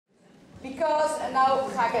Because, en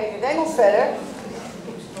nou ga ik even in het Engels verder,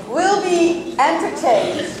 will be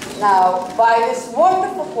entertained now by this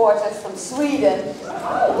wonderful quartet from Sweden.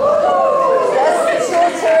 Yes, it's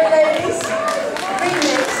your turn, ladies.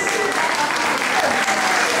 ReMix.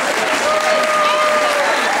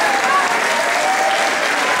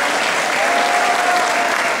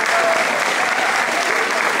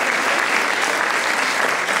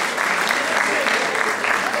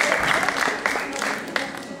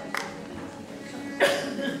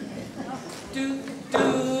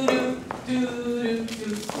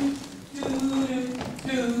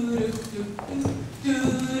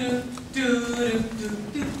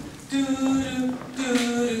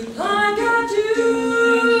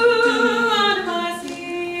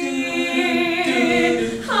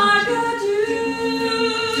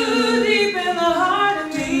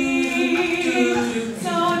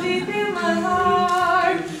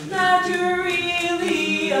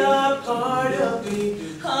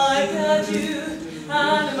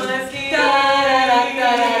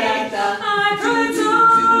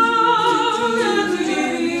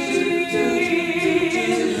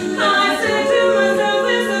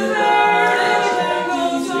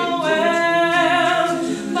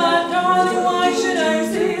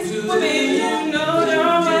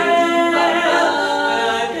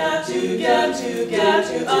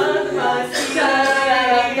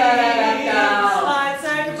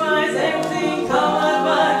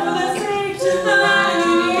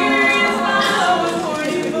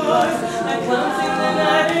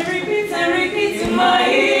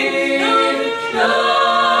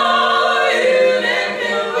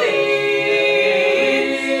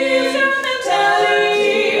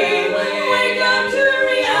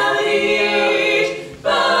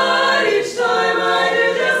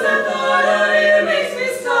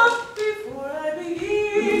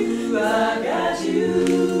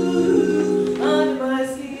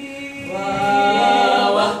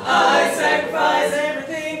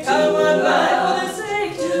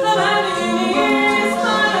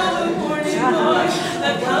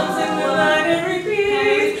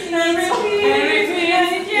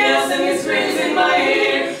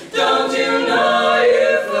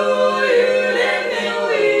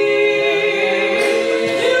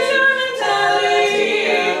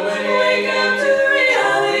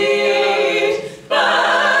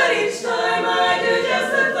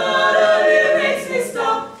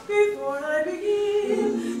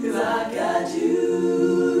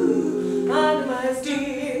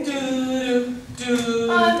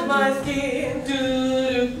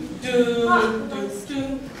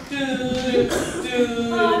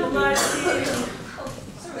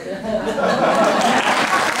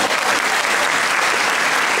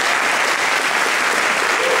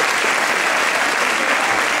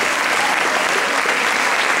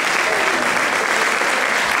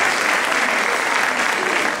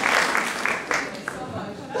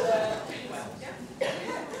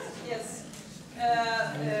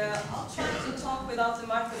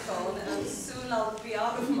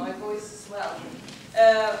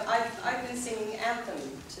 I've been singing Anthem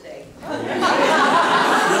today.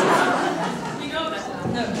 You know that?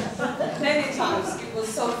 No. Many times. It was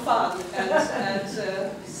so fun, and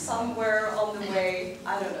somewhere on the way,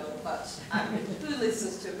 I don't know, but who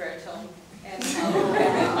listens to Bertolt? And so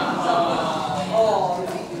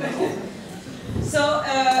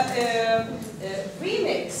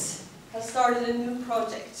ReMix has started a new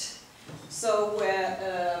project. So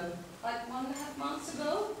like 1.5 months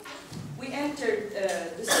ago, we entered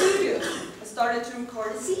the studio and started to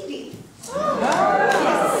record a CD.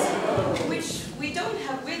 Yes. Which we don't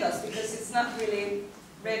have with us because it's not really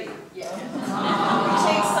ready yet. It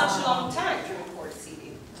takes such a long time to record a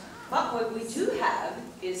CD. But what we do have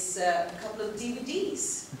is a couple of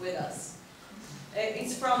DVDs with us.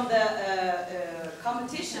 It's from the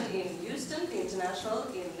competition in Houston, the international,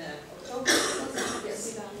 in October.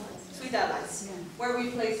 Yes. Sweet Allies, where we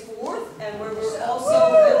placed 4th and where we're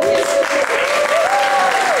also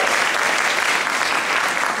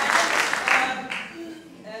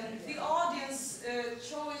and the audience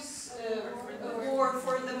choice award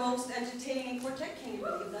for the most entertaining quartet. Can you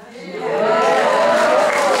believe that?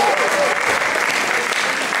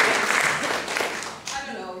 I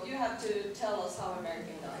don't know. You have to tell us how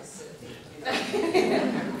American guys think.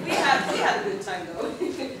 We had a good time though.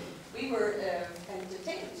 We were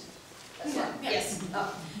entertained. Yeah. Yes.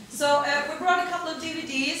 So we brought a couple of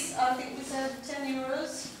DVDs. I think we said 10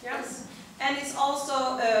 euros. Yes. And it's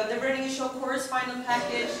also the ReMix show chorus final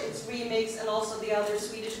package. It's ReMix and also the other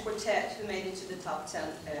Swedish quartet who made it to the top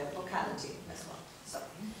 10 vocality as well. So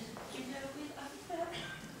keep that with us.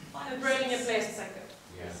 Bringing a place second.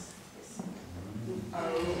 Yes.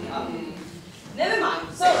 Never mind.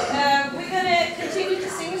 So we're gonna continue to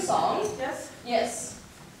sing a song. Yes. Yes.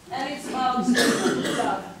 And it's about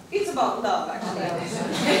love. It's about love, actually.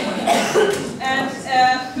 And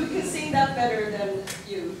who can sing that better than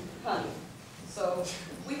you, honey? So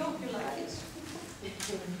we hope you like it.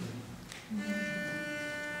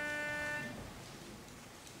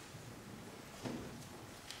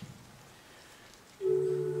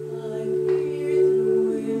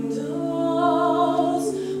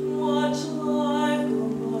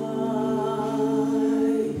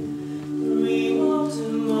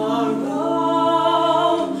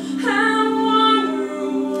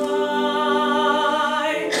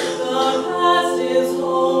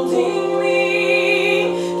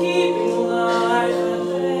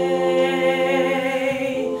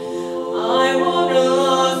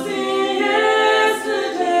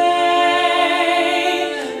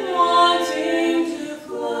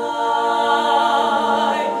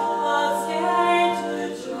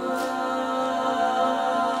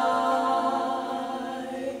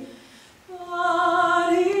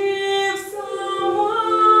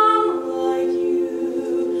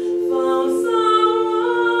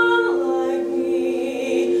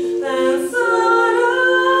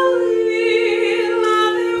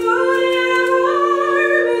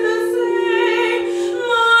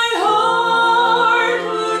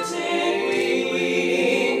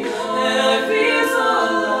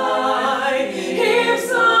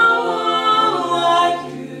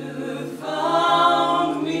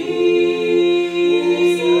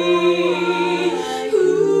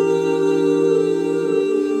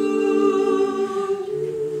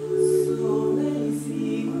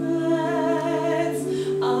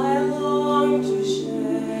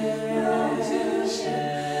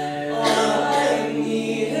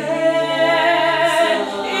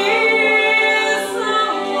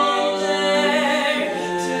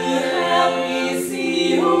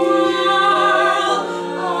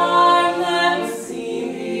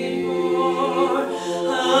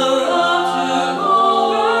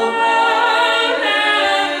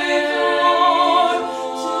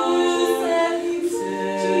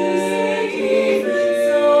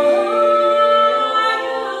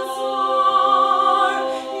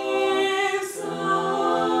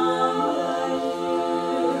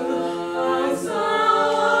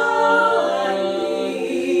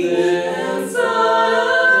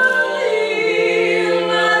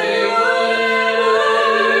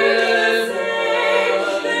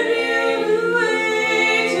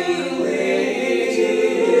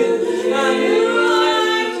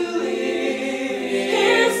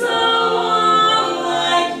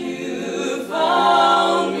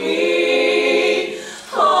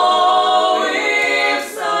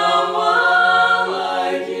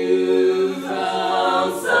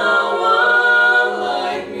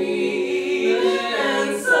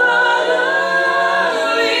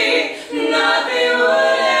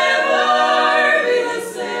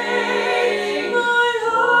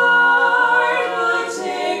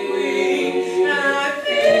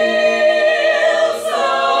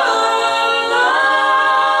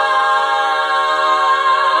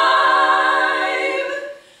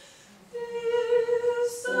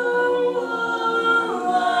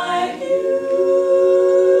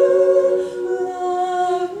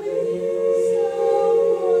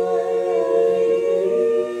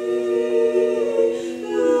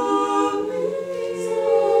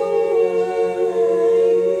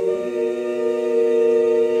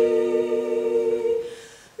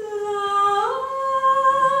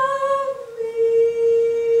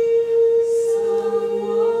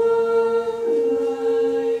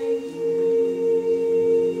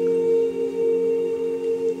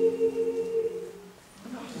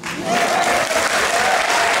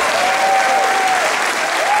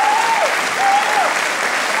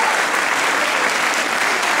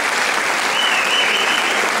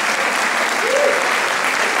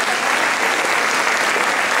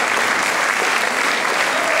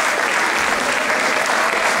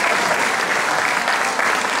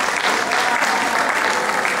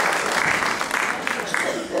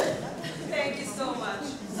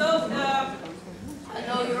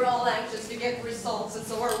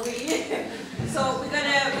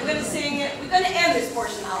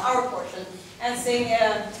 and sing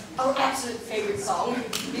our absolute favorite song.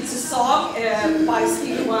 It's a song by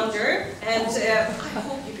Stevie Wonder, and I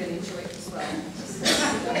hope you can enjoy it as well.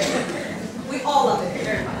 We all love it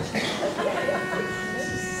very much.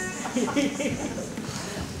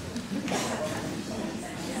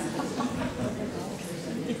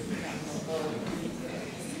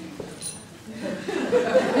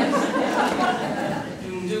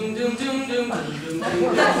 Doom doom doom doom doom.